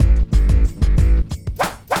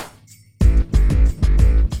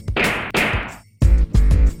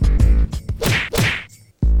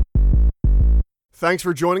Thanks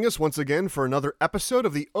for joining us once again for another episode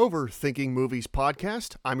of the Overthinking Movies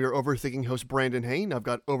podcast. I'm your Overthinking host, Brandon Haim. I've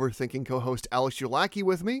got Overthinking co-host Alex Ulacki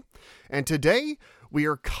with me. And today we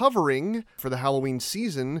are covering, for the Halloween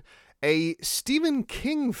season, a Stephen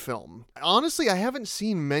King film. Honestly, I haven't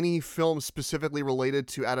seen many films specifically related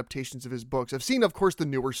to adaptations of his books. I've seen, of course, the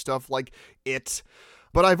newer stuff like It,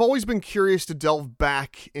 but I've always been curious to delve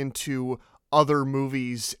back into other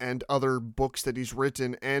movies and other books that he's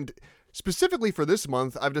written. And specifically for this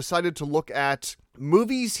month, I've decided to look at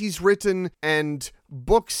movies he's written and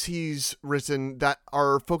books he's written that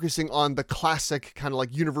are focusing on the classic kind of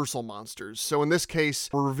like universal monsters. So in this case,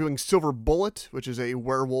 we're reviewing Silver Bullet, which is a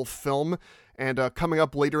werewolf film. And coming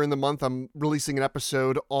up later in the month, I'm releasing an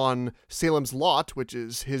episode on Salem's Lot, which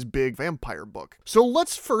is his big vampire book. So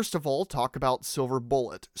let's first of all talk about Silver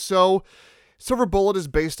Bullet. So Silver Bullet is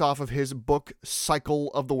based off of his book,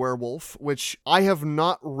 Cycle of the Werewolf, which I have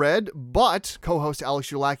not read, but co-host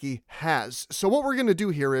Alex Ulacki has. So what we're going to do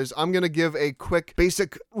here is I'm going to give a quick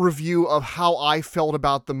basic review of how I felt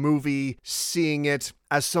about the movie, seeing it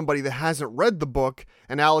as somebody that hasn't read the book,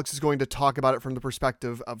 and Alex is going to talk about it from the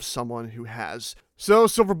perspective of someone who has. So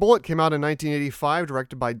Silver Bullet came out in 1985,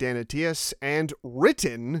 directed by Dan Attias, and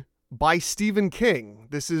written by Stephen King.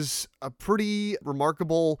 This is a pretty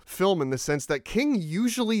remarkable film in the sense that King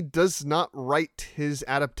usually does not write his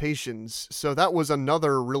adaptations, so that was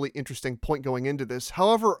another really interesting point going into this.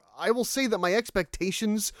 However, I will say that my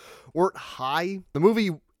expectations weren't high. The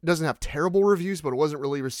movie doesn't have terrible reviews, but it wasn't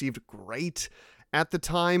really received great at the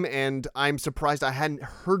time, and I'm surprised I hadn't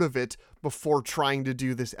heard of it before trying to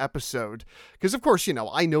do this episode. Because of course,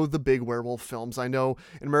 I know the big werewolf films. I know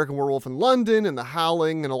An American Werewolf in London and The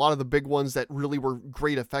Howling and a lot of the big ones that really were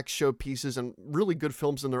great effects showpieces and really good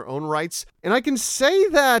films in their own rights. And I can say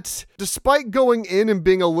that despite going in and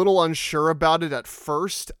being a little unsure about it at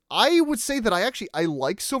first, I would say that I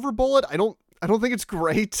like Silver Bullet. I don't think it's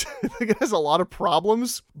great. I think it has a lot of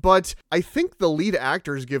problems, but I think the lead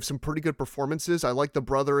actors give some pretty good performances. I like the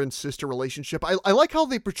brother and sister relationship. I like how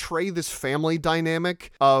they portray this family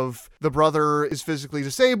dynamic of the brother is physically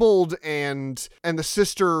disabled and the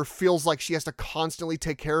sister feels like she has to constantly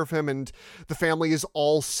take care of him, and the family is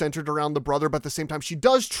all centered around the brother, but at the same time, she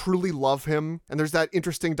does truly love him. And there's that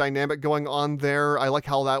interesting dynamic going on there. I like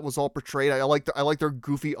how that was all portrayed. I like their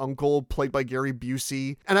goofy uncle played by Gary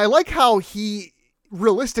Busey. And I like how he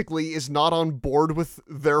realistically is not on board with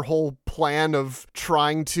their whole plan of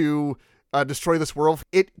trying to destroy this werewolf.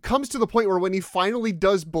 It comes to the point where when he finally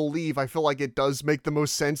does believe, I feel like it does make the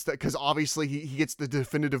most sense, that because obviously he gets the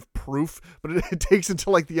definitive proof, but it takes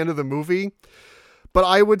until like the end of the movie. But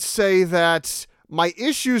I would say that my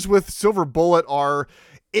issues with Silver Bullet are,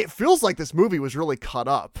 it feels like this movie was really cut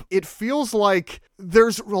up. It feels like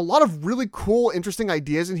there's a lot of really cool, interesting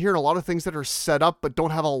ideas in here and a lot of things that are set up but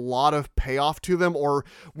don't have a lot of payoff to them or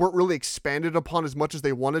weren't really expanded upon as much as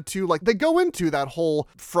they wanted to. Like, they go into that whole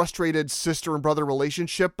frustrated sister and brother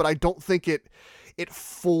relationship, but I don't think it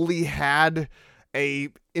fully had a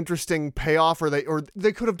interesting payoff, or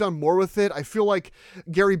they could have done more with it. I feel like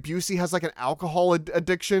Gary Busey has like an alcohol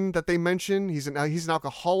addiction that they mention. He's an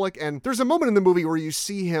alcoholic, and there's a moment in the movie where you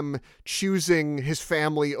see him choosing his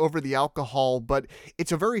family over the alcohol, but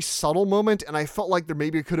it's a very subtle moment, and I felt like there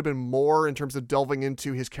maybe could have been more in terms of delving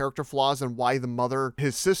into his character flaws and why the mother,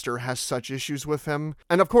 his sister, has such issues with him.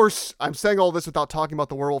 And of course, I'm saying all this without talking about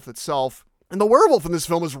the werewolf itself. And the werewolf in this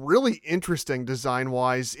film is really interesting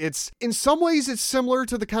design-wise. In some ways, it's similar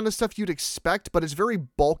to the kind of stuff you'd expect, but it's very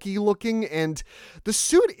bulky looking, and the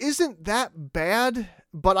suit isn't that bad,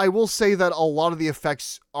 but I will say that a lot of the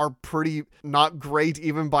effects are pretty not great,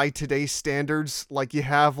 even by today's standards. Like, you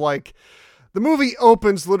have, the movie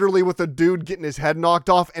opens literally with a dude getting his head knocked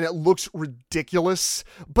off, and it looks ridiculous.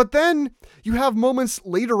 But then you have moments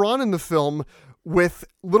later on in the film with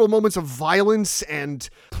little moments of violence and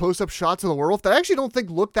close-up shots of the werewolf that I actually don't think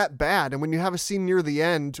look that bad. And when you have a scene near the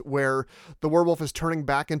end where the werewolf is turning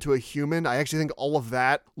back into a human, I actually think all of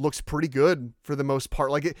that looks pretty good for the most part.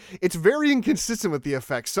 Like, it's very inconsistent with the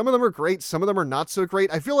effects. Some of them are great, some of them are not so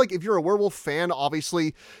great. I feel like if you're a werewolf fan,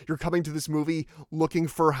 obviously you're coming to this movie looking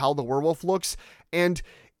for how the werewolf looks, and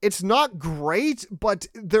it's not great, but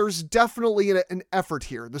there's definitely an effort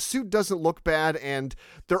here. The suit doesn't look bad, and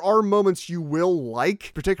there are moments you will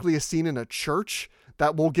like, particularly a scene in a church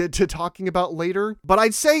that we'll get to talking about later. But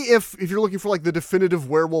I'd say if you're looking for like the definitive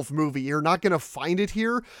werewolf movie, you're not going to find it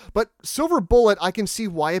here. But Silver Bullet, I can see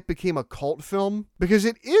why it became a cult film, because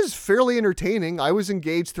it is fairly entertaining. I was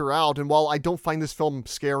engaged throughout, and while I don't find this film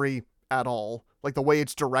scary at all, like the way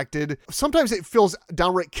it's directed. Sometimes it feels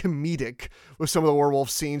downright comedic with some of the werewolf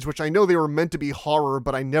scenes, which I know they were meant to be horror,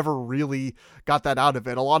 but I never really got that out of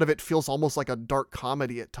it. A lot of it feels almost like a dark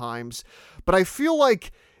comedy at times. But I feel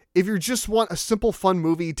like if you just want a simple, fun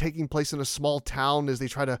movie taking place in a small town as they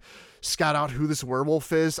try to scout out who this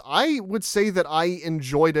werewolf is, I would say that I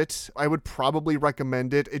enjoyed it. I would probably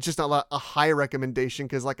recommend it. It's just not a high recommendation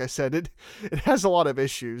because, like I said, it has a lot of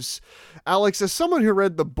issues. Alex, as someone who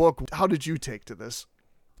read the book, how did you take to this?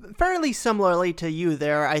 Fairly similarly to you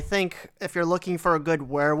there. I think if you're looking for a good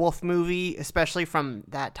werewolf movie, especially from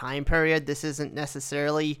that time period, this isn't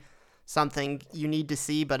necessarily something you need to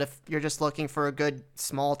see, but if you're just looking for a good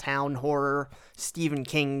small town horror Stephen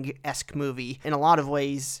King-esque movie, in a lot of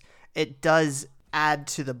ways it does add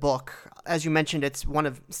to the book. As you mentioned, it's one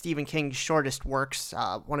of Stephen King's shortest works,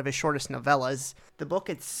 one of his shortest novellas. The book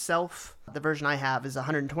itself, the version I have, is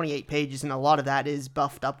 128 pages, and a lot of that is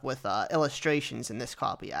buffed up with illustrations in this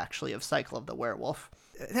copy, actually, of Cycle of the Werewolf.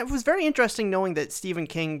 It was very interesting knowing that Stephen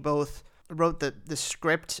King both wrote the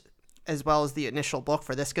script as well as the initial book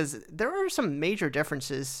for this, because there are some major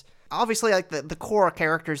differences. Obviously, like the core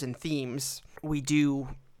characters and themes we do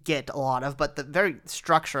get a lot of, but the very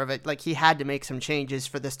structure of it, like he had to make some changes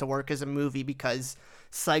for this to work as a movie, because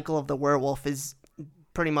Cycle of the Werewolf is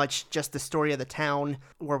pretty much just the story of the town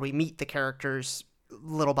where we meet the characters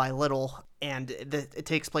little by little, and it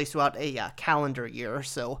takes place throughout a calendar year.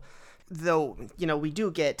 So though, we do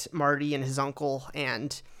get Marty and his uncle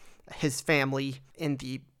and his family in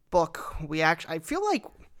the book, I feel like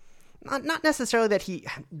not necessarily that he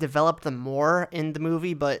developed them more in the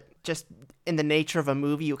movie, but just in the nature of a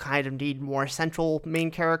movie, you kind of need more central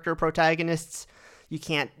main character protagonists. You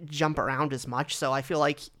can't jump around as much, so I feel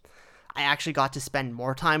like I actually got to spend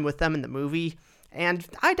more time with them in the movie, and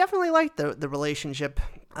I definitely liked the relationship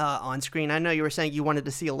on screen. I know you were saying you wanted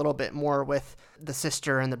to see a little bit more with the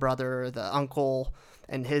sister and the brother, the uncle,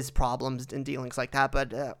 and his problems and dealings like that,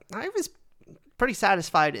 but I was pretty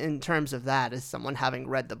satisfied in terms of that as someone having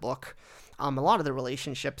read the book. A lot of the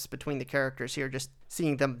relationships between the characters here, just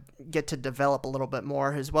seeing them get to develop a little bit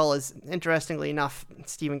more, as well as, interestingly enough,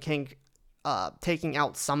 Stephen King taking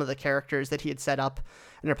out some of the characters that he had set up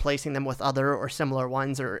and replacing them with other or similar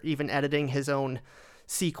ones, or even editing his own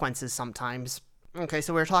sequences sometimes. Okay,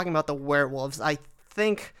 so we were talking about the werewolves. I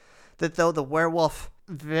think that though the werewolf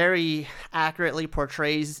very accurately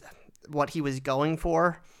portrays what he was going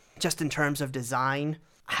for, just in terms of design,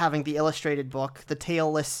 having the illustrated book, the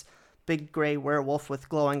tailless big gray werewolf with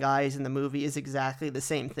glowing eyes in the movie is exactly the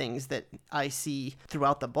same things that I see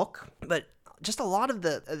throughout the book. But just a lot of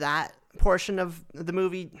that portion of the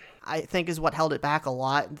movie, I think, is what held it back a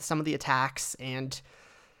lot. Some of the attacks, and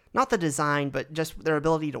not the design, but just their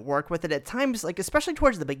ability to work with it. At times, like especially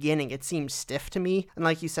towards the beginning, it seems stiff to me. And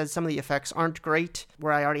like you said, some of the effects aren't great,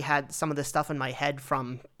 where I already had some of the stuff in my head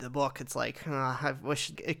from the book. It's like, I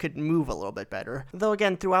wish it could move a little bit better. Though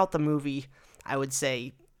again, throughout the movie, I would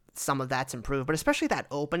say some of that's improved, but especially that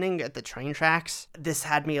opening at the train tracks, this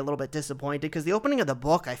had me a little bit disappointed, because the opening of the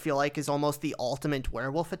book, I feel like, is almost the ultimate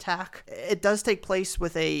werewolf attack. It does take place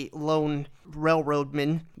with a lone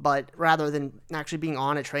railroadman, but rather than actually being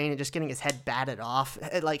on a train and just getting his head batted off,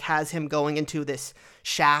 it like has him going into this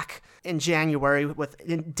shack in January with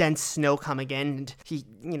dense snow coming in, and he,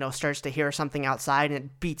 starts to hear something outside, and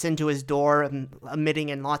it beats into his door, emitting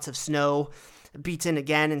in lots of snow. Beats in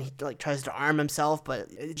again, and he like tries to arm himself, but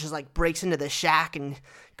it just like breaks into the shack and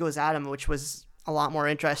goes at him, which was a lot more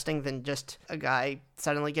interesting than just a guy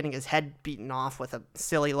suddenly getting his head beaten off with a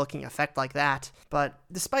silly looking effect like that. But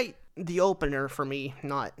despite the opener for me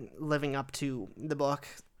not living up to the book,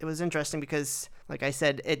 it was interesting because, like I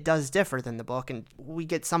said, it does differ than the book, and we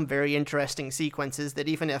get some very interesting sequences that,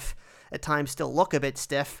 even if at times still look a bit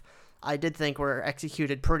stiff, I did think were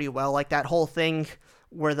executed pretty well. Like that whole thing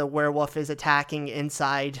where the werewolf is attacking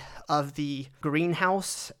inside of the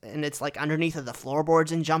greenhouse, and it's like underneath of the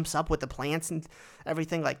floorboards and jumps up with the plants and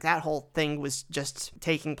everything. Like that whole thing was just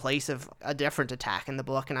taking place of a different attack in the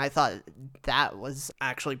book, and I thought that was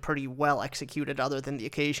actually pretty well executed, other than the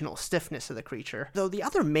occasional stiffness of the creature. Though the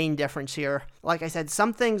other main difference here, like I said,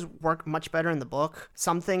 some things work much better in the book,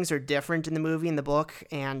 some things are different in the movie and the book,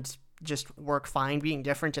 and just work fine being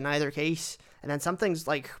different in either case, and then some things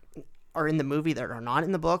like are in the movie that are not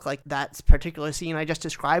in the book, like that particular scene I just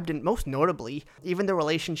described, and most notably, even the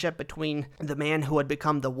relationship between the man who had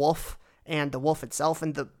become the wolf and the wolf itself.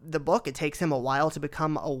 In the book, it takes him a while to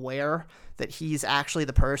become aware that he's actually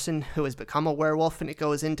the person who has become a werewolf, and it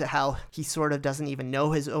goes into how he sort of doesn't even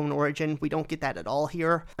know his own origin. We don't get that at all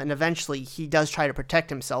here, and eventually he does try to protect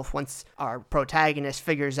himself once our protagonist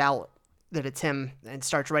figures out that it's him and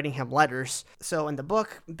starts writing him letters. So in the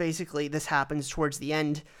book, basically this happens towards the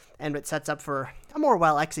end, and it sets up for a more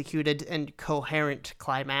well-executed and coherent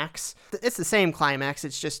climax. It's the same climax,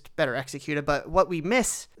 it's just better executed, but what we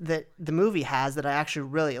miss that the movie has that I actually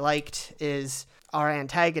really liked is our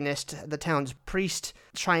antagonist, the town's priest,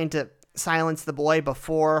 trying to silence the boy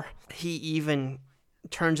before he even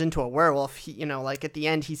turns into a werewolf. He, like at the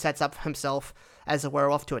end, he sets up himself as a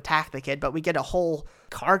werewolf to attack the kid, but we get a whole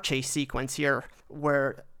car chase sequence here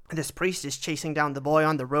where this priest is chasing down the boy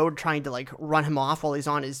on the road, trying to run him off while he's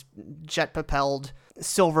on his jet-propelled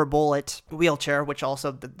silver bullet wheelchair, which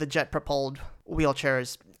also the jet-propelled wheelchair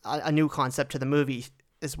is a new concept to the movie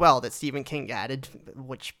as well that Stephen King added,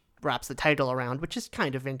 which wraps the title around, which is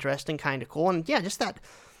kind of interesting, kind of cool. And yeah, just that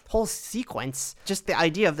whole sequence, just the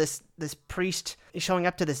idea of this priest showing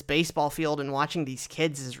up to this baseball field and watching these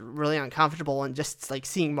kids is really uncomfortable, and just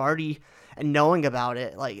seeing Marty and knowing about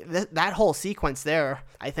it, that whole sequence there,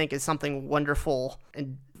 I think is something wonderful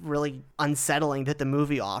and really unsettling that the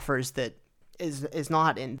movie offers that is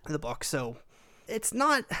not in the book. So it's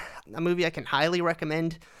not a movie I can highly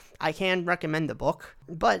recommend. I can recommend the book,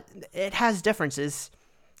 but it has differences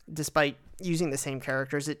despite using the same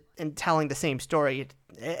characters and telling the same story.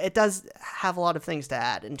 It does have a lot of things to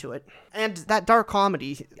add into it. And that dark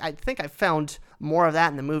comedy, I think I found more of that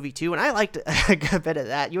in the movie too, and I liked a good bit of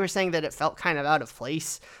that. You were saying that it felt kind of out of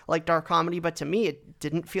place, like dark comedy, but to me it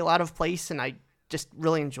didn't feel out of place, and I just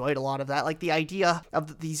really enjoyed a lot of that. Like the idea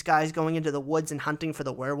of these guys going into the woods and hunting for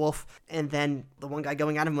the werewolf, and then the one guy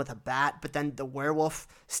going at him with a bat, but then the werewolf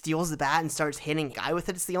steals the bat and starts hitting a guy with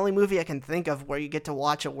it. It's the only movie I can think of where you get to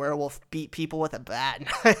watch a werewolf beat people with a bat.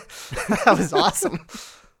 That was awesome.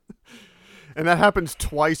 And that happens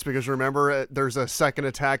twice because remember, there's a second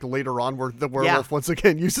attack later on where the werewolf once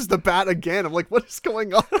again uses the bat again. I'm like, what is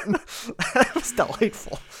going on? That was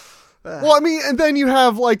delightful. Well, I mean, and then you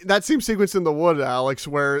have that same sequence in the wood, Alex,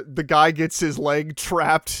 where the guy gets his leg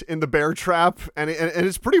trapped in the bear trap, and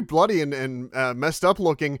it's pretty bloody and messed up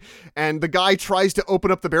looking. And the guy tries to open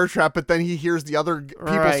up the bear trap, but then he hears the other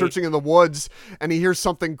people searching in the woods, and he hears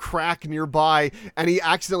something crack nearby, and he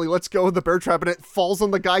accidentally lets go of the bear trap, and it falls on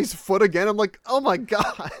the guy's foot again. I'm like, oh my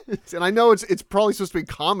god! And I know it's probably supposed to be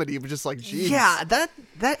comedy, but just geez. Yeah, that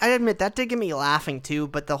I admit that did get me laughing too.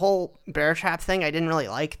 But the whole bear trap thing, I didn't really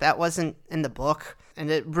like. That wasn't in the book, and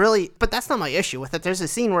it really, but that's not my issue with it. There's a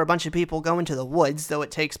scene where a bunch of people go into the woods, though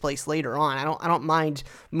it takes place later on. I don't mind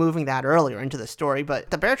moving that earlier into the story,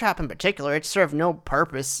 but the bear trap in particular, it served no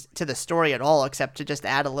purpose to the story at all except to just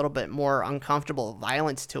add a little bit more uncomfortable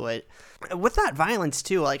violence to it. With that violence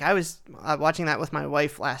too, I was watching that with my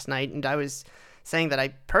wife last night, and I was saying that I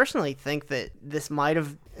personally think that this might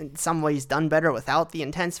have in some ways done better without the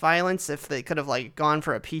intense violence if they could have gone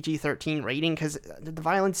for a PG-13 rating, because the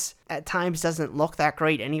violence at times doesn't look that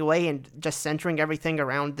great anyway, and just centering everything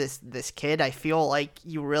around this kid, I feel like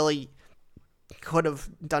you really could have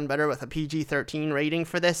done better with a PG-13 rating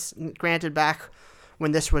for this. Granted, back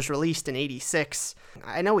when this was released in 86,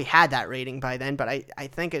 I know we had that rating by then, but I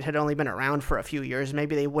think it had only been around for a few years.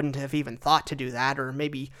 Maybe they wouldn't have even thought to do that, or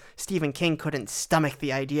maybe Stephen King couldn't stomach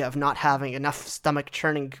the idea of not having enough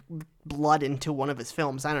stomach-churning blood into one of his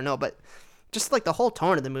films. I don't know, but just the whole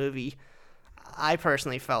tone of the movie, I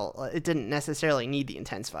personally felt it didn't necessarily need the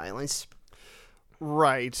intense violence.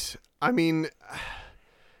 Right. I mean,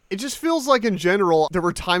 it just feels like in general, there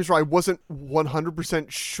were times where I wasn't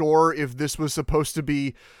 100% sure if this was supposed to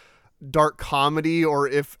be dark comedy or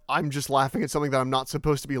if I'm just laughing at something that I'm not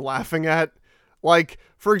supposed to be laughing at.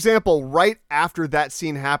 For example, right after that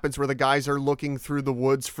scene happens where the guys are looking through the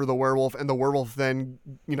woods for the werewolf and the werewolf then,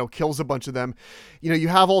 kills a bunch of them, you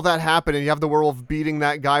have all that happen and you have the werewolf beating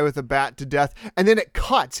that guy with a bat to death. And then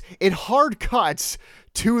it hard cuts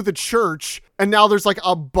to the church. And now there's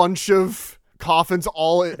a bunch of coffins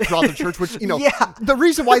all throughout the church, which yeah. The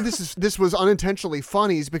reason why this was unintentionally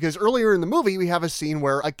funny is because earlier in the movie we have a scene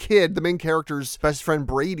where a kid, the main character's best friend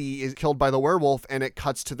Brady, is killed by the werewolf, and it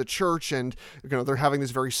cuts to the church, and they're having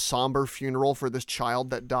this very somber funeral for this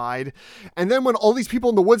child that died. And then when all these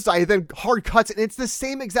people in the woods die, it then hard cuts, and it's the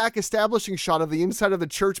same exact establishing shot of the inside of the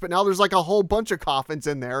church, but now there's a whole bunch of coffins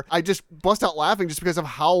in there. I just bust out laughing just because of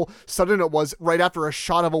how sudden it was right after a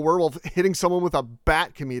shot of a werewolf hitting someone with a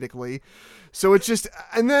bat comedically. So it's just,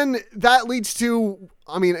 and then that leads to,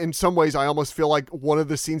 I mean, in some ways, I almost feel like one of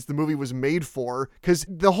the scenes the movie was made for, because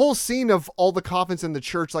the whole scene of all the coffins in the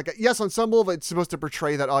church, like, yes, on some level, it's supposed to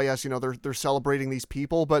portray that, oh, yes, they're celebrating these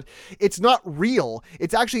people, but it's not real.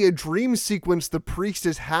 It's actually a dream sequence the priest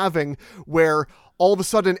is having where all of a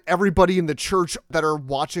sudden everybody in the church that are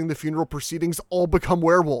watching the funeral proceedings all become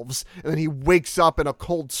werewolves. And then he wakes up in a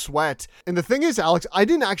cold sweat. And the thing is, Alex, I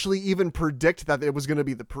didn't actually even predict that it was going to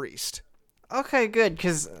be the priest. Okay, good,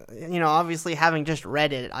 because, obviously having just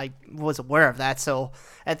read it, I was aware of that, so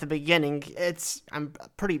at the beginning, I'm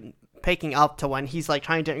pretty picking up to when he's, like,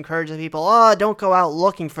 trying to encourage the people, don't go out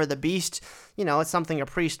looking for the beast, it's something a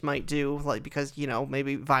priest might do, like, because,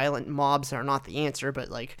 maybe violent mobs are not the answer, but,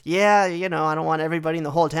 like, yeah, I don't want everybody in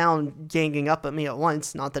the whole town ganging up at me at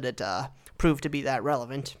once, not that it proved to be that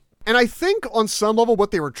relevant. And I think on some level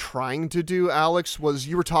what they were trying to do, Alex, was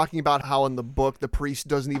you were talking about how in the book the priest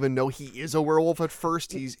doesn't even know he is a werewolf at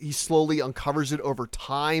first. He slowly uncovers it over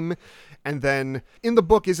time. And then in the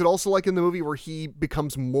book, is it also like in the movie where he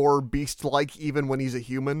becomes more beast-like even when he's a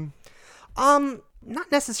human?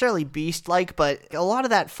 Not necessarily beast-like, but a lot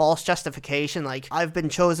of that false justification, like, I've been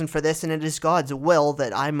chosen for this and it is God's will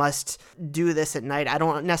that I must do this at night. I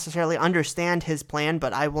don't necessarily understand his plan,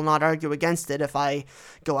 but I will not argue against it if I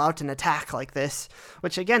go out and attack like this.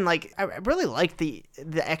 Which, again, like, I really like the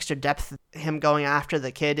extra depth, him going after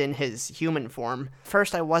the kid in his human form.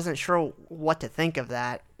 First, I wasn't sure what to think of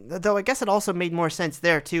that, though I guess it also made more sense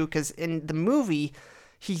there, too, because in the movie,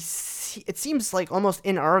 it seems like almost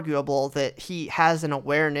inarguable that he has an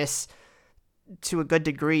awareness to a good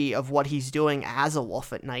degree of what he's doing as a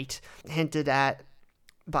wolf at night, hinted at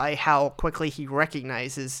by how quickly he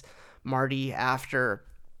recognizes Marty after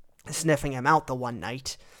sniffing him out the one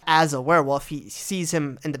night. As a werewolf, he sees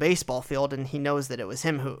him in the baseball field and he knows that it was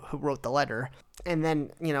him who wrote the letter. And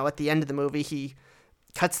then, at the end of the movie, he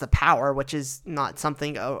cuts the power, which is not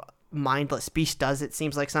something a mindless beast does. It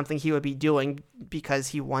seems like something he would be doing because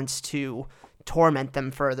he wants to torment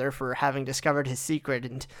them further for having discovered his secret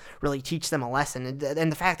and really teach them a lesson. And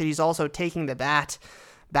the fact that he's also taking the bat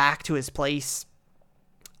back to his place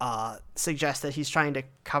suggests that he's trying to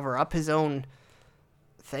cover up his own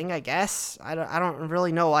thing, I guess. I don't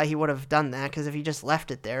really know why he would have done that, because if he just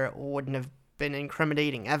left it there, it wouldn't have been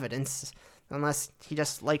incriminating evidence, unless he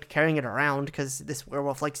just liked carrying it around because this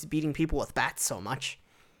werewolf likes beating people with bats so much.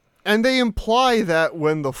 And they imply that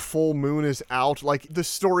when the full moon is out, like, the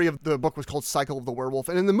story of the book was called Cycle of the Werewolf,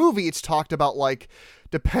 and in the movie it's talked about, like,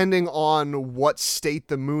 depending on what state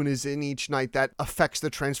the moon is in each night, that affects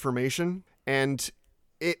the transformation. And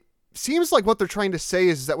it seems like what they're trying to say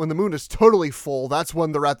is that when the moon is totally full, that's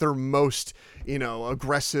when they're at their most,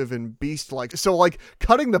 aggressive and beast-like. So, like,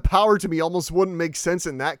 cutting the power to me almost wouldn't make sense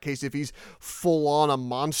in that case if he's full-on a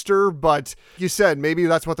monster. But you said maybe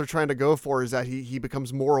that's what they're trying to go for, is that he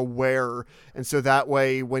becomes more aware. And so that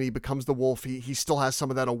way, when he becomes the wolf, he still has some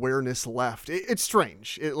of that awareness left. It's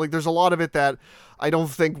strange. There's a lot of it that I don't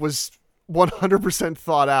think was 100%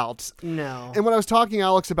 thought out. No. And when I was talking,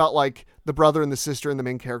 Alex, about, like, the brother and the sister and the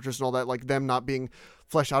main characters and all that, like, them not being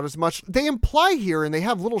fleshed out as much, they imply here, and they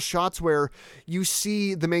have little shots where you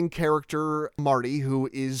see the main character, Marty, who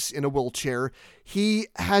is in a wheelchair. He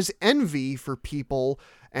has envy for people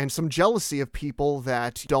and some jealousy of people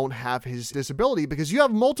that don't have his disability, because you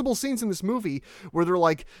have multiple scenes in this movie where they're,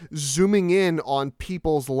 like, zooming in on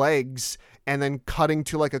people's legs and then cutting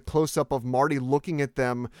to, like, a close-up of Marty looking at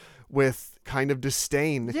them with kind of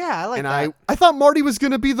disdain. Yeah, I like and that. I thought Marty was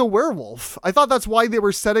going to be the werewolf. I thought that's why they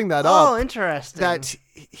were setting that up. Oh, interesting. That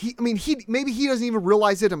maybe he doesn't even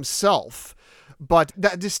realize it himself, but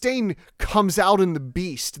that disdain comes out in the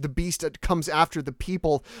beast that comes after the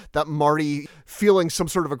people that Marty feeling some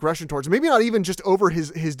sort of aggression towards. Maybe not even just over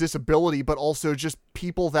his disability, but also just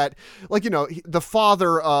people that, like, the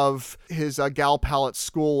father of his gal pal at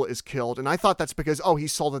school is killed. And I thought that's because, he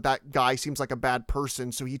saw that guy seems like a bad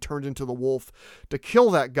person. So he turned into the wolf to kill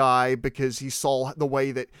that guy because he saw the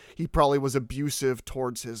way that he probably was abusive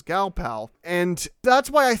towards his gal pal. And that's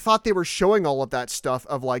why I thought they were showing all of that stuff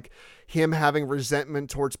of, like, him having resentment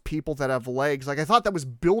towards people that have legs. Like, I thought that was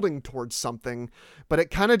building towards something, but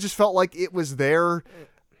it kind of just felt like it was there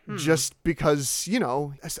just because,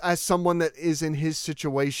 as someone that is in his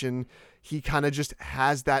situation, he kind of just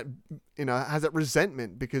has that, has that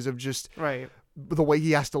resentment because of just right. the way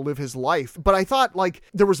he has to live his life. But I thought, like,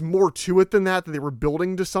 there was more to it than that they were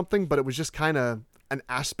building to something, but it was just kind of an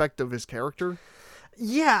aspect of his character.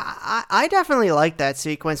 Yeah, I definitely like that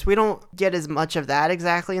sequence. We don't get as much of that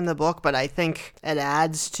exactly in the book, but I think it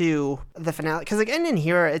adds to the finale. Because again, in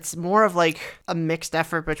here, it's more of like a mixed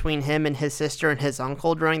effort between him and his sister and his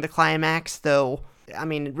uncle during the climax, though. I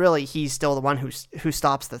mean, really, he's still the one who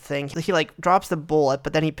stops the thing. He like drops the bullet,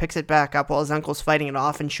 but then he picks it back up while his uncle's fighting it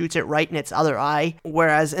off and shoots it right in its other eye.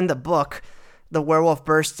 Whereas in the book, the werewolf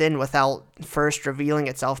bursts in without first revealing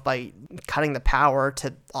itself by cutting the power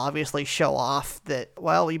to obviously show off that,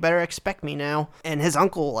 well, you better expect me now. And his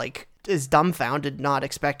uncle, like, is dumbfounded, not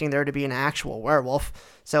expecting there to be an actual werewolf.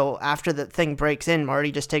 So after the thing breaks in,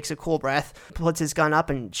 Marty just takes a cool breath, puts his gun up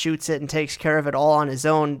and shoots it and takes care of it all on his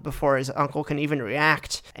own before his uncle can even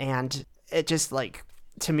react. And it just, like,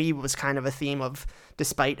 to me was kind of a theme of,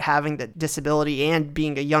 despite having the disability and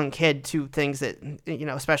being a young kid, two things that, you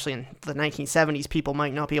know, especially in the 1970s, people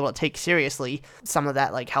might not be able to take seriously. Some of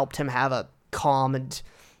that, like, helped him have a calm and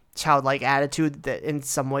childlike attitude that in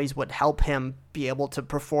some ways would help him be able to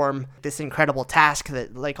perform this incredible task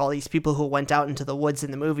that, like, all these people who went out into the woods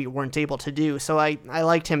in the movie weren't able to do. So I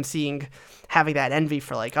liked him having that envy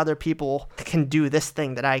for, like, other people can do this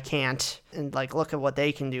thing that I can't, and, like, look at what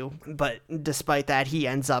they can do. But despite that, he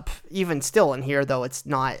ends up, even still in here, though it's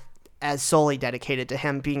not as solely dedicated to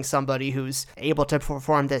him being somebody who's able to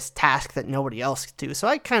perform this task that nobody else can do. So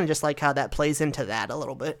I kind of just like how that plays into that a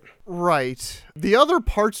little bit. Right. The other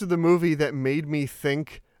parts of the movie that made me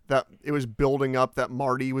think that it was building up that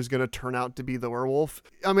Marty was going to turn out to be the werewolf.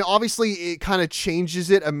 I mean, obviously it kind of changes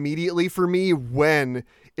it immediately for me when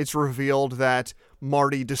it's revealed that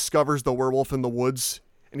Marty discovers the werewolf in the woods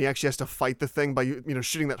and he actually has to fight the thing by, you know,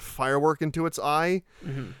 shooting that firework into its eye.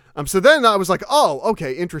 Mm-hmm. So then I was like, oh,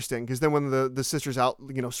 okay, interesting. Because then when the sister's out,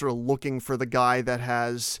 you know, sort of looking for the guy that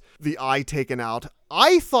has the eye taken out,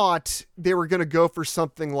 I thought they were going to go for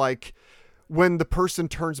something like when the person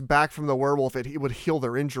turns back from the werewolf, it would heal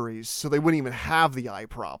their injuries, so they wouldn't even have the eye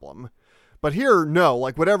problem. But here, no,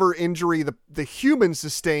 like whatever injury the human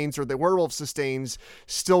sustains or the werewolf sustains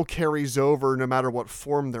still carries over no matter what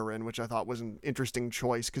form they're in, which I thought was an interesting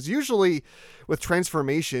choice. Because usually with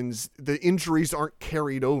transformations, the injuries aren't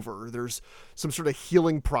carried over. There's some sort of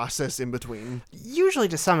healing process in between. Usually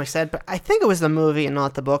to some extent, but I think it was the movie and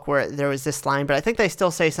not the book where there was this line, but I think they still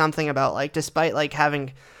say something about, like, despite, like,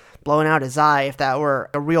 having blown out his eye, if that were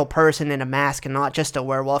a real person in a mask and not just a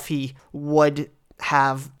werewolf, he would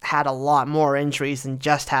have had a lot more injuries than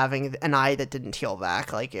just having an eye that didn't heal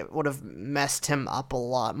back. Like, it would have messed him up a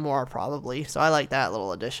lot more, probably. So I like that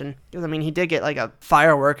little addition. Because, I mean, he did get, like, a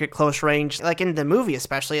firework at close range. Like, in the movie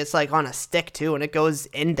especially, it's, like, on a stick, too, and it goes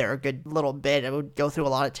in there a good little bit. It would go through a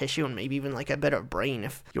lot of tissue and maybe even, like, a bit of brain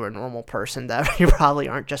if you were a normal person. That you probably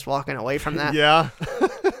aren't just walking away from that. Yeah.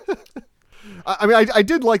 I mean, I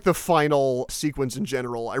did like the final sequence in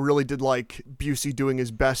general. I really did like Busey doing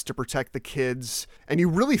his best to protect the kids. And you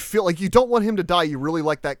really feel like you don't want him to die. You really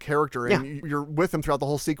like that character. And you're with him throughout the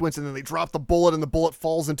whole sequence. And then they drop the bullet and the bullet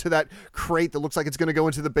falls into that crate that looks like it's going to go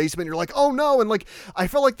into the basement. You're like, oh no. And like, I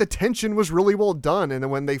felt like the tension was really well done. And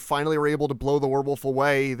then when they finally were able to blow the werewolf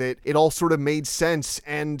away, that it all sort of made sense.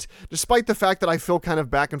 And despite the fact that I feel kind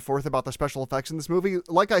of back and forth about the special effects in this movie,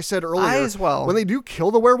 like I said earlier, I as well. When they do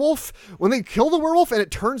kill the werewolf, and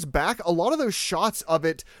it turns back, a lot of those shots of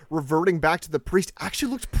it reverting back to the priest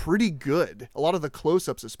actually looked pretty good. A lot of the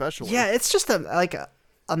close-ups especially. Yeah, it's just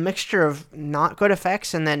a mixture of not good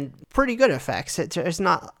effects and then pretty good effects. There's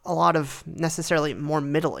not a lot of necessarily more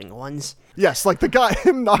middling ones. Yes, like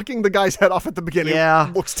him knocking the guy's head off at the beginning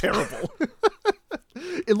looks terrible.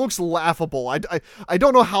 It looks laughable. I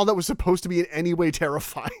don't know how that was supposed to be in any way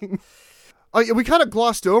terrifying. We kind of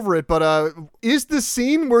glossed over it, but is the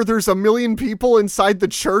scene where there's 1 million people inside the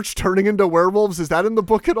church turning into werewolves, is that in the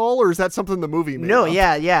book at all, or is that something the movie made up?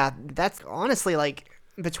 Yeah. That's honestly, like,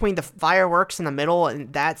 between the fireworks in the middle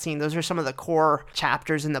and that scene, those are some of the core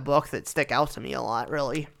chapters in the book that stick out to me a lot,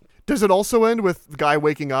 really. Does it also end with the guy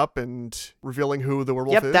waking up and revealing who the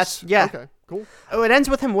werewolf is? Okay, cool. Oh, it ends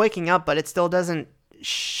with him waking up, but it still doesn't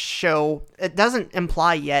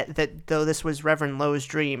imply yet that though this was Reverend Lowe's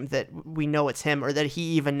dream that we know it's him, or that he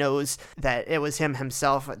even knows that it was him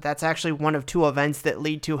himself. That's actually one of two events that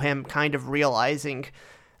lead to him kind of realizing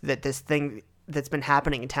that this thing that's been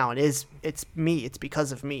happening in town it's me, it's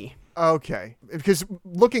because of me. Okay, because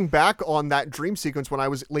looking back on that dream sequence when I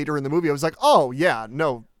was later in the movie, I was like, oh yeah,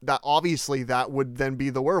 no, that obviously that would then be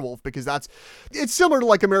the werewolf, because it's similar to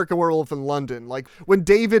like American Werewolf in London. Like when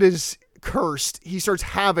David is cursed, he starts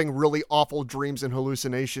having really awful dreams and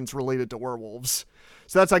hallucinations related to werewolves.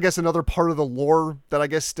 So that's, I guess, another part of the lore that I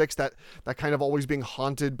guess sticks, that kind of always being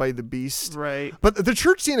haunted by the beast. Right. But the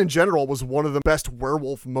church scene in general was one of the best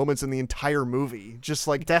werewolf moments in the entire movie. Just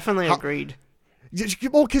like Definitely agreed.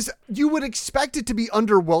 Well, because you would expect it to be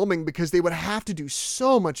underwhelming because they would have to do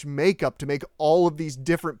so much makeup to make all of these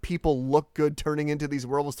different people look good turning into these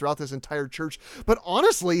werewolves throughout this entire church. But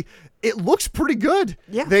honestly, it looks pretty good.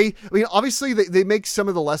 Yeah. Obviously they make some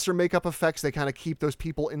of the lesser makeup effects. They kind of keep those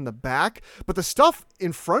people in the back, but the stuff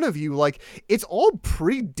in front of you, like, it's all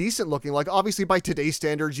pretty decent looking. Like, obviously by today's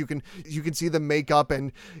standards, you can see the makeup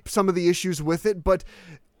and some of the issues with it, but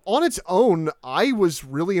on its own, I was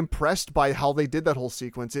really impressed by how they did that whole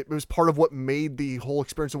sequence. It was part of what made the whole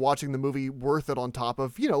experience of watching the movie worth it, on top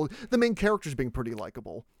of, the main characters being pretty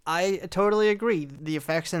likable. I totally agree. The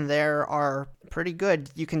effects in there are pretty good.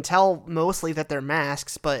 You can tell mostly that they're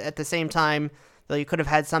masks, but at the same time, though you could have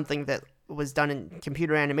had something that was done in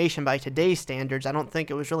computer animation by today's standards, I don't think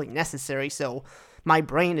it was really necessary. So my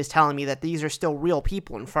brain is telling me that these are still real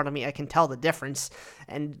people in front of me. I can tell the difference,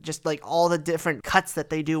 and just like all the different cuts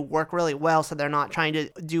that they do work really well, so they're not trying to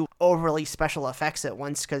do overly special effects at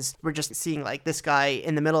once, because we're just seeing like this guy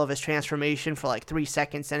in the middle of his transformation for like 3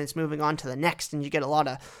 seconds, and it's moving on to the next, and you get a lot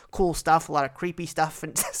of cool stuff, a lot of creepy stuff,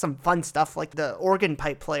 and some fun stuff, like the organ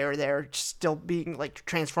pipe player there still being like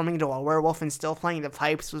transforming into a werewolf and still playing the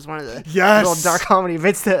pipes was one of the little dark comedy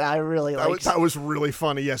bits that I really liked. That was really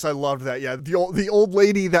funny. Yes, I loved that. Yeah, the old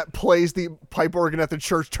lady that plays the pipe organ at the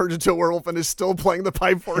church turns into a werewolf and is still playing the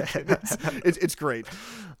pipe organ. It's great.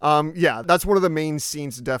 Yeah, that's one of the main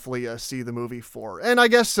scenes to definitely see the movie for. And I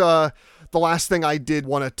guess the last thing I did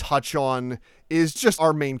want to touch on is just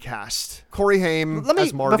our main cast. Corey Haim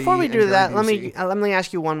as Marty. Before we do that, Busey. let me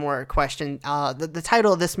ask you one more question. The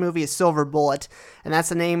title of this movie is Silver Bullet, and that's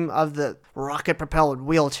the name of the rocket-propelled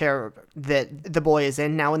wheelchair that the boy is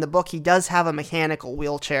in. Now, in the book, he does have a mechanical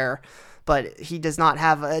wheelchair, but he does not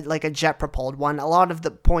have a jet-propelled one. A lot of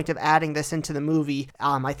the point of adding this into the movie,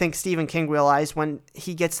 I think Stephen King realized when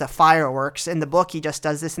he gets the fireworks. In the book, he just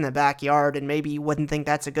does this in the backyard, and maybe you wouldn't think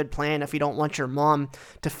that's a good plan if you don't want your mom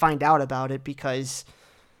to find out about it, because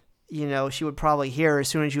she would probably hear as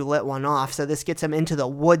soon as you lit one off. So this gets him into the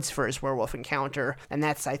woods for his werewolf encounter, and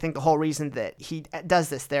that's, I think, the whole reason that he does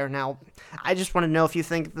this there. Now, I just want to know if you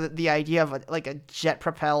think the idea of a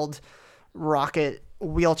jet-propelled rocket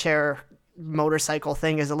wheelchair motorcycle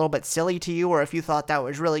thing is a little bit silly to you, or if you thought that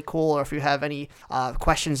was really cool, or if you have any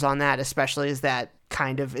questions on that, especially as that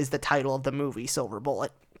kind of is the title of the movie, Silver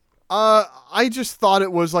Bullet. I just thought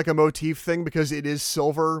it was like a motif thing because it is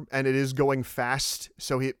silver and it is going fast.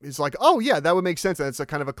 So he's like, oh yeah, that would make sense. And it's a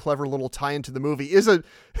kind of a clever little tie into the movie. Is a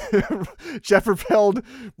jet-propelled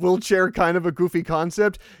wheelchair kind of a goofy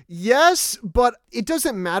concept? Yes, but it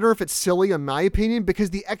doesn't matter if it's silly, in my opinion,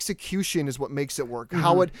 because the execution is what makes it work. Mm-hmm.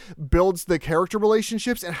 How it builds the character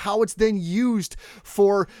relationships and how it's then used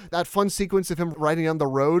for that fun sequence of him riding on the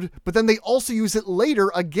road. But then they also use it later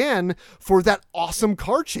again for that awesome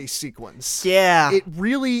car chase sequence. Yeah. It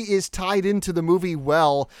really is tied into the movie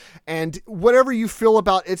well, and whatever you feel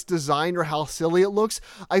about its design or how silly it looks,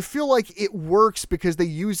 I feel like it works because they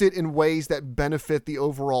use it in ways that benefit the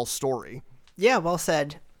overall story. Yeah, well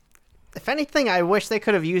said. If anything, I wish they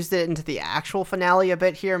could have used it into the actual finale a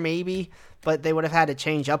bit here, maybe, but they would have had to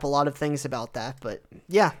change up a lot of things about that. But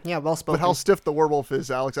yeah, well spoken. But how stiff the werewolf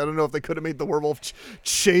is, Alex. I don't know if they could have made the werewolf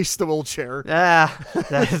chase the wheelchair. Yeah,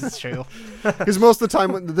 that is true. Because most of the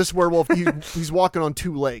time, when this werewolf, he's walking on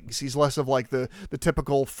 2 legs. He's less of like the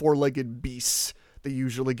typical 4-legged beasts they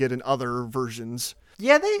usually get in other versions.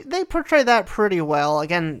 Yeah, they portray that pretty well.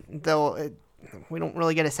 Again, though, we don't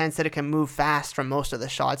really get a sense that it can move fast from most of the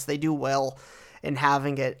shots. They do well in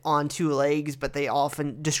having it on 2 legs, but they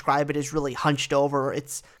often describe it as really hunched over,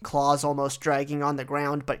 its claws almost dragging on the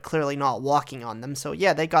ground, but clearly not walking on them. So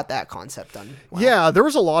yeah, they got that concept done well. Yeah, there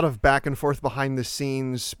was a lot of back and forth behind the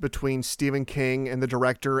scenes between Stephen King and the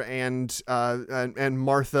director and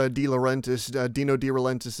Martha De Laurentiis, Dino De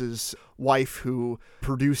Laurentiis' wife, who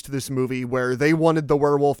produced this movie, where they wanted the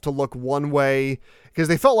werewolf to look one way because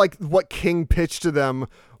they felt like what King pitched to them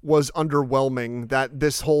was underwhelming, that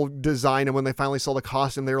this whole design, and when they finally saw the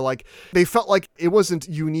costume, they felt like it wasn't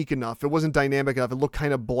unique enough, it wasn't dynamic enough, it looked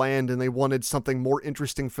kind of bland, and they wanted something more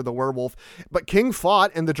interesting for the werewolf. But King fought,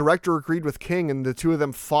 and the director agreed with King, and the two of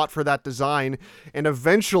them fought for that design, and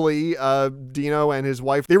eventually Dino and his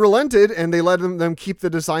wife, they relented, and they let them keep the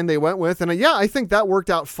design they went with, and I think that worked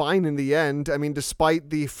out fine in the end. I mean, despite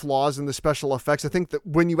the flaws in the special effects, I think that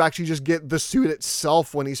when you actually just get the suit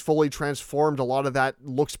itself, when he's fully transformed, a lot of that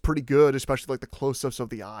looks pretty good, especially like the close-ups of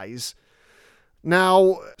the eyes.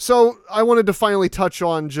 Now, so I wanted to finally touch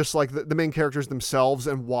on just like the main characters themselves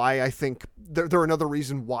and why I think they're another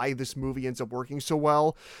reason why this movie ends up working so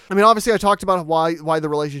well. I mean, obviously I talked about why the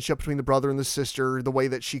relationship between the brother and the sister, the way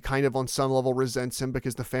that she kind of on some level resents him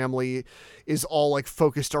because the family is all like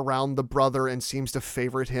focused around the brother and seems to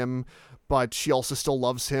favorite him, but she also still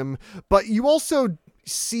loves him. But you also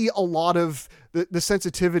see a lot of the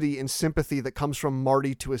sensitivity and sympathy that comes from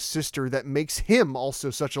Marty to his sister that makes him also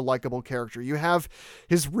such a likable character. You have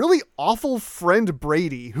his really awful friend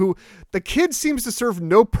Brady, who the kid seems to serve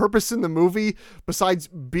no purpose in the movie besides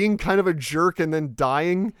being kind of a jerk and then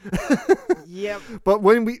dying. Yep. But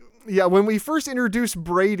when we first introduce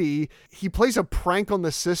Brady, he plays a prank on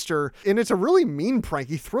the sister, and it's a really mean prank.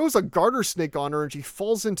 He throws a garter snake on her and she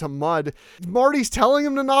falls into mud. Marty's telling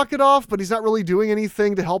him to knock it off, but he's not really doing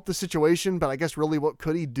anything to help the situation, but I guess really what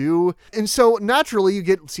could he do? And so naturally you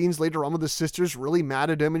get scenes later on with the sister's really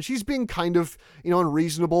mad at him, and she's being kind of,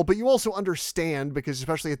 unreasonable, but you also understand because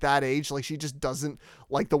especially at that age, like she just doesn't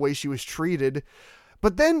like the way she was treated.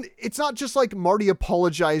 But then it's not just like Marty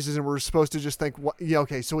apologizes and we're supposed to just think,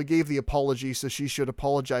 okay, so he gave the apology, so she should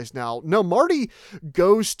apologize now. No, Marty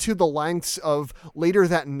goes to the lengths of later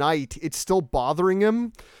that night, it's still bothering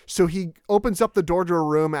him. So he opens up the door to her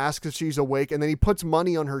room, asks if she's awake, and then he puts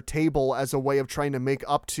money on her table as a way of trying to make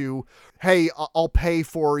up to, hey, I'll pay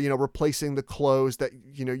for, replacing the clothes that,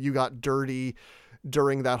 you got dirty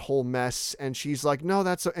during that whole mess. And she's like, no,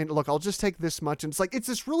 and look, I'll just take this much. And it's like, it's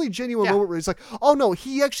this really genuine moment where it's like, oh no,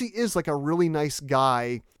 he actually is like a really nice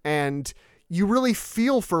guy. And you really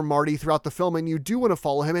feel for Marty throughout the film and you do want to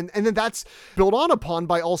follow him. And then that's built on upon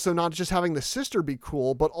by also not just having the sister be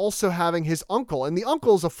cool, but also having his uncle. And the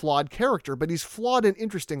uncle is a flawed character, but he's flawed in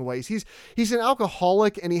interesting ways. He's an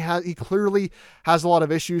alcoholic and he clearly has a lot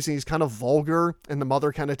of issues and he's kind of vulgar, and the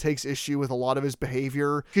mother kind of takes issue with a lot of his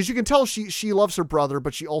behavior because you can tell she loves her brother,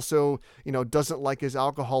 but she also, doesn't like his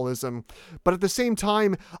alcoholism. But at the same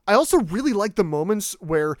time, I also really like the moments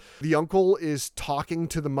where the uncle is talking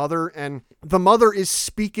to the mother and the mother is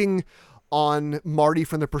speaking on Marty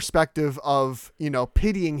from the perspective of,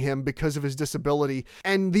 pitying him because of his disability.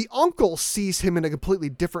 And the uncle sees him in a completely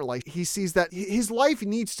different light. He sees that his life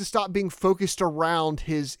needs to stop being focused around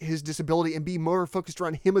his disability and be more focused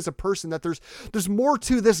around him as a person, that there's more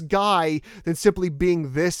to this guy than simply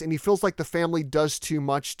being this. And he feels like the family does too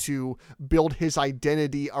much to build his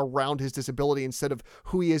identity around his disability instead of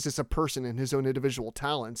who he is as a person and his own individual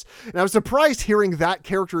talents. And I was surprised hearing that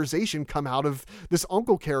characterization come out of this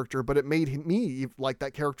uncle character, but it made me like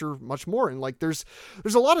that character much more. And like there's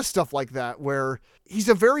a lot of stuff like that where he's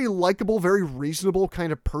a very likable, very reasonable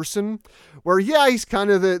kind of person where he's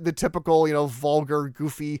kind of the typical vulgar,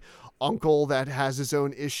 goofy uncle that has his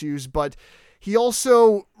own issues, but he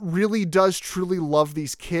also really does truly love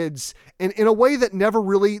these kids, and in a way that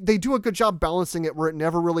they do a good job balancing it where it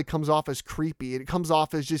never really comes off as creepy. It comes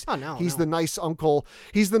off as just, the nice uncle.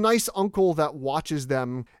 He's the nice uncle that watches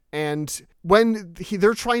them. And when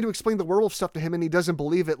they're trying to explain the werewolf stuff to him and he doesn't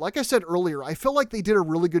believe it, like I said earlier, I feel like they did a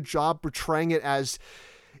really good job portraying it as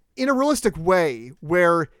in a realistic way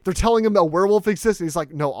where they're telling him that werewolf exists. And he's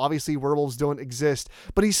like, no, obviously werewolves don't exist,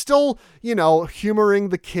 but he's still, humoring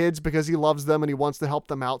the kids because he loves them and he wants to help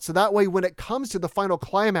them out. So that way, when it comes to the final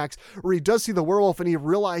climax where he does see the werewolf and he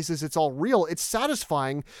realizes it's all real, it's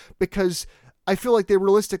satisfying because I feel like they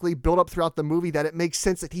realistically build up throughout the movie that it makes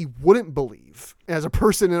sense that he wouldn't believe as a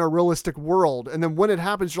person in a realistic world. And then when it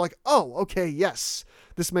happens, you're like, oh, okay, yes,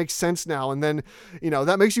 this makes sense now. And then,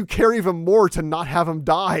 that makes you care even more to not have him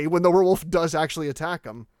die when the werewolf does actually attack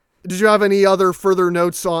him. Did you have any other further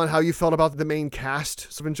notes on how you felt about the main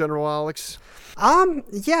cast, so in general, Alex?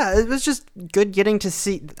 Yeah, it was just good getting to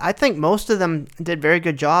see. I think most of them did very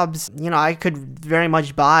good jobs. I could very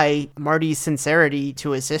much buy Marty's sincerity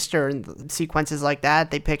to his sister and sequences like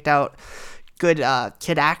that. They picked out good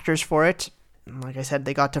kid actors for it. Like I said,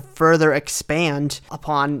 they got to further expand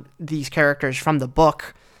upon these characters from the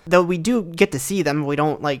book. Though we do get to see them, we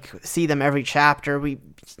don't see them every chapter. We,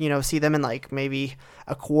 see them in maybe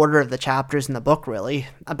a quarter of the chapters in the book, really,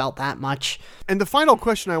 about that much. And the final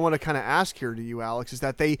question I want to kind of ask here to you, Alex, is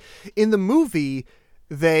that in the movie,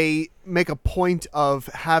 they make a point of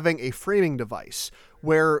having a framing device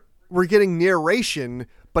where we're getting narration,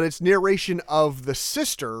 but it's narration of the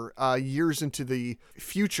sister years into the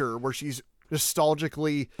future where she's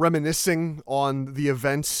nostalgically reminiscing on the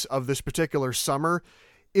events of this particular summer.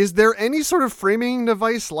 Is there any sort of framing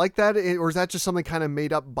device like that, or is that just something kind of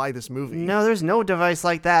made up by this movie? No, there's no device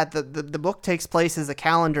like that. The book takes place as a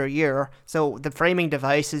calendar year, so the framing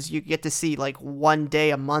device is you get to see one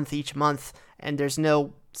day a month each month, and there's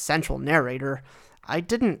no central narrator. I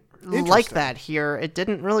didn't like that here. It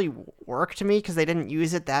didn't really work to me because they didn't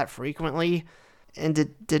use it that frequently. And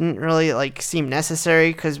it didn't really seem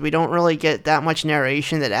necessary because we don't really get that much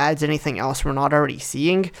narration that adds anything else we're not already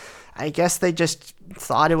seeing. I guess they just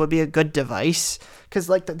thought it would be a good device. Because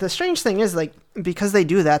the strange thing is because they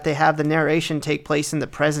do that, they have the narration take place in the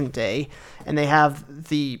present day and they have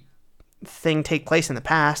the thing take place in the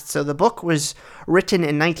past. So the book was written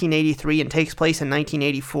in 1983 and takes place in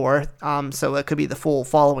 1984. So it could be the full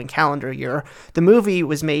following calendar year. The movie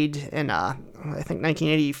was made in I think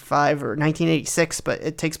 1985 or 1986, but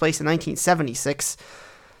it takes place in 1976.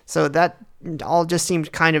 So that all just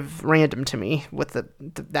seemed kind of random to me with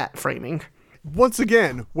that framing. Once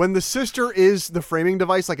again, when the sister is the framing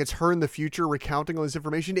device, it's her in the future recounting all this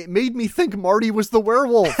information, it made me think Marty was the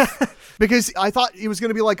werewolf. Because I thought it was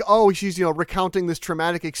going to be she's, recounting this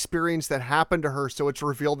traumatic experience that happened to her, so it's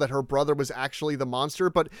revealed that her brother was actually the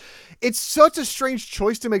monster. But it's such a strange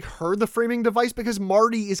choice to make her the framing device because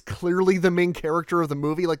Marty is clearly the main character of the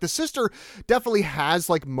movie. The sister definitely has,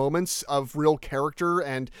 moments of real character,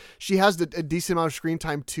 and she has a decent amount of screen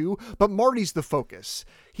time too, but Marty's the focus.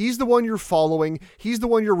 He's the one you're following. He's the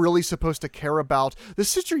one you're really supposed to care about. The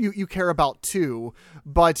sister you care about too,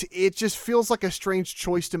 but it just feels like a strange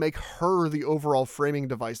choice to make her the overall framing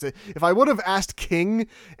device. If I would have asked King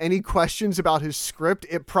any questions about his script,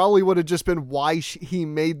 it probably would have just been why he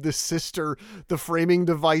made the sister the framing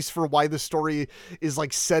device for why the story is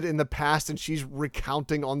set in the past and she's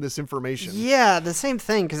recounting on this information. Yeah, the same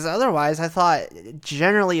thing, because otherwise I thought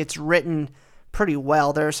generally it's written pretty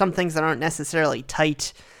well. There are some things that aren't necessarily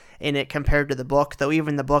tight in it compared to the book, though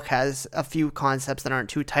even the book has a few concepts that aren't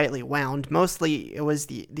too tightly wound. Mostly it was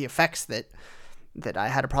the effects that I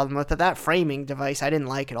had a problem with, but that framing device I didn't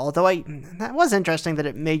like at all, though that was interesting that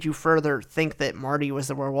it made you further think that Marty was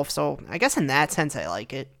the werewolf, so I guess in that sense I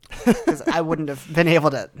like it, because I wouldn't have been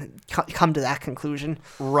able to come to that conclusion.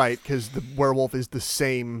 Right, because the werewolf is the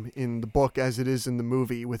same in the book as it is in the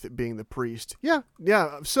movie, with it being the priest.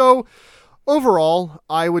 Yeah, so overall,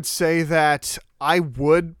 I would say that I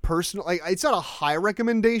would personally, it's not a high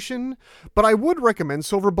recommendation, but I would recommend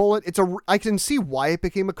Silver Bullet. I can see why it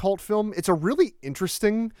became a cult film. It's a really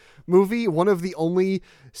interesting movie, one of the only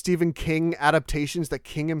Stephen King adaptations that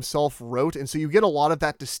King himself wrote, and so you get a lot of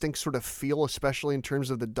that distinct sort of feel, especially in terms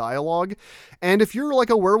of the dialogue. And if you're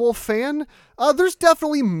a werewolf fan, there's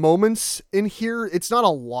definitely moments in here. It's not a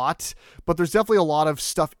lot, but there's definitely a lot of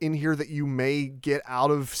stuff in here that you may get out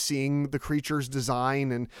of seeing the creature's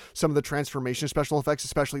design and some of the transformation special effects,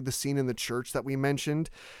 especially the scene in the church that we mentioned.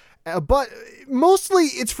 But mostly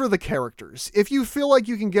it's for the characters. If you feel like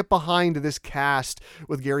you can get behind this cast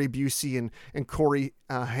with Gary Busey and Corey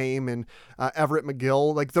Haim and Everett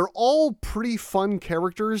McGill, they're all pretty fun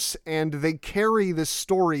characters, and they carry this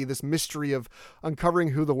story, this mystery of uncovering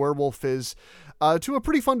who the werewolf is, to a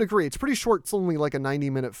pretty fun degree. It's pretty short. It's only a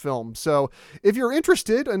 90-minute film. So if you're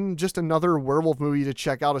interested in just another werewolf movie to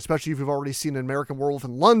check out, especially if you've already seen An American Werewolf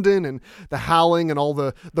in London and The Howling and all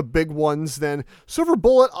the big ones, then Silver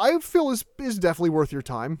Bullet, I feel, is definitely worth your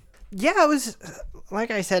time. Yeah, it was,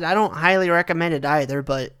 like I said, I don't highly recommend it either,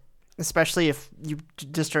 but especially if you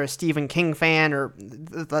just are a Stephen King fan or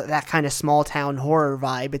that kind of small town horror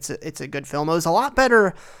vibe, it's a good film. It was a lot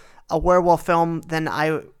better a werewolf film than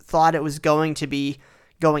I thought it was going to be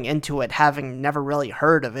going into it, having never really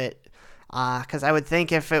heard of it. Because I would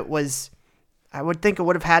think it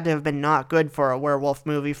would have had to have been not good for a werewolf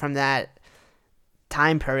movie from that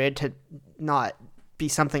time period to not be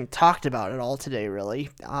something talked about at all today, really.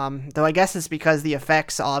 Though I guess it's because the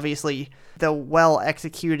effects, obviously, though well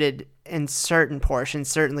executed in certain portions,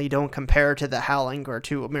 certainly don't compare to The Howling or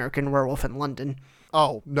to American Werewolf in London.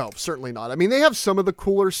 Oh, no, certainly not. I mean, they have some of the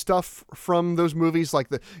cooler stuff from those movies, like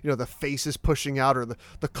the faces pushing out or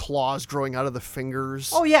the claws growing out of the fingers.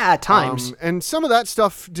 Oh, yeah, at times. And some of that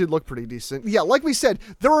stuff did look pretty decent. Yeah, like we said,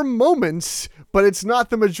 there are moments, but it's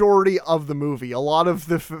not the majority of the movie. A lot of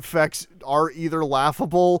the effects are either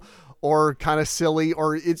laughable or kind of silly,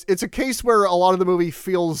 or it's a case where a lot of the movie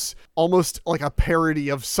feels almost like a parody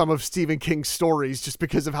of some of Stephen King's stories just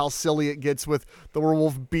because of how silly it gets with the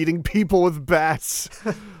werewolf beating people with bats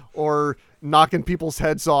or knocking people's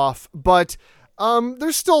heads off. But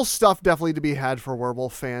there's still stuff definitely to be had for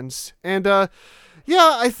werewolf fans. And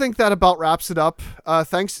yeah, I think that about wraps it up.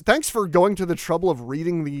 Thanks for going to the trouble of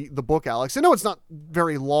reading the book, Alex. I know it's not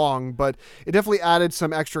very long, but it definitely added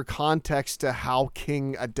some extra context to how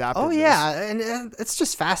King adapted this. Yeah, and it's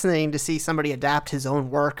just fascinating to see somebody adapt his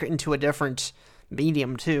own work into a different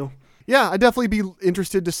medium, too. Yeah, I'd definitely be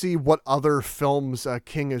interested to see what other films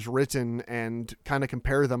King has written and kind of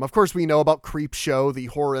compare them. Of course, we know about Creepshow, the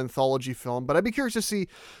horror anthology film, but I'd be curious to see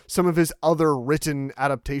some of his other written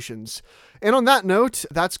adaptations. And on that note,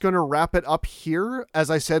 that's going to wrap it up here. As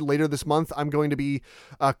I said, later this month, I'm going to be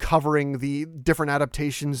covering the different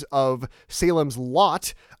adaptations of Salem's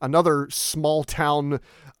Lot, another small town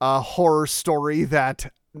horror story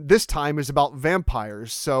that this time is about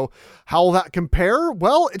vampires. So how will that compare?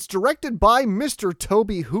 Well, it's directed by Mr.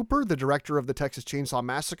 Toby Hooper, the director of the Texas Chainsaw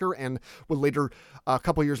Massacre, and would later, a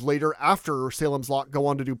couple years later after Salem's Lot, go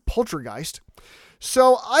on to do Poltergeist.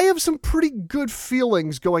 So I have some pretty good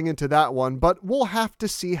feelings going into that one, but we'll have to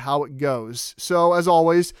see how it goes. So as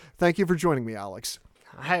always, thank you for joining me, Alex.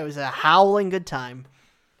 It was a howling good time.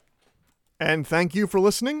 And thank you for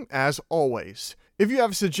listening, as always. If you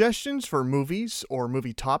have suggestions for movies or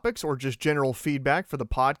movie topics or just general feedback for the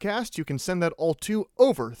podcast, you can send that all to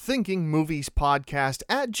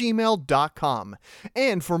overthinkingmoviespodcast@gmail.com.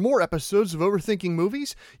 And for more episodes of Overthinking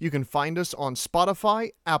Movies, you can find us on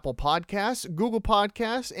Spotify, Apple Podcasts, Google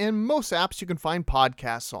Podcasts, and most apps you can find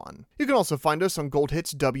podcasts on. You can also find us on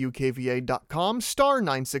goldhitswkva.com,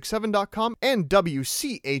 star967.com, and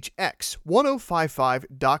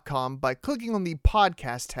WCHX1055.com by clicking on the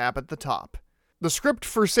podcast tab at the top. The script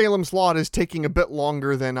for Salem's Lot is taking a bit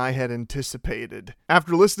longer than I had anticipated.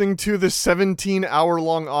 After listening to the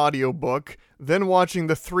 17-hour-long audiobook, then watching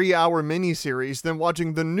the 3-hour miniseries, then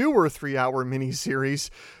watching the newer 3-hour miniseries,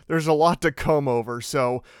 there's a lot to comb over,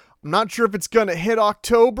 so I'm not sure if it's gonna hit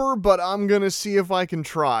October, but I'm gonna see if I can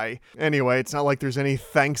try. Anyway, it's not like there's any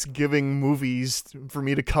Thanksgiving movies for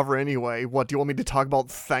me to cover anyway. What, do you want me to talk about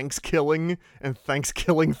Thanksgiving and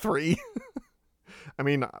Thanksgiving 3? I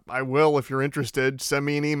mean, I will if you're interested. Send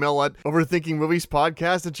me an email at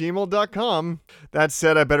overthinkingmoviespodcast@gmail.com. That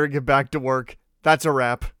said, I better get back to work. That's a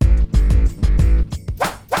wrap.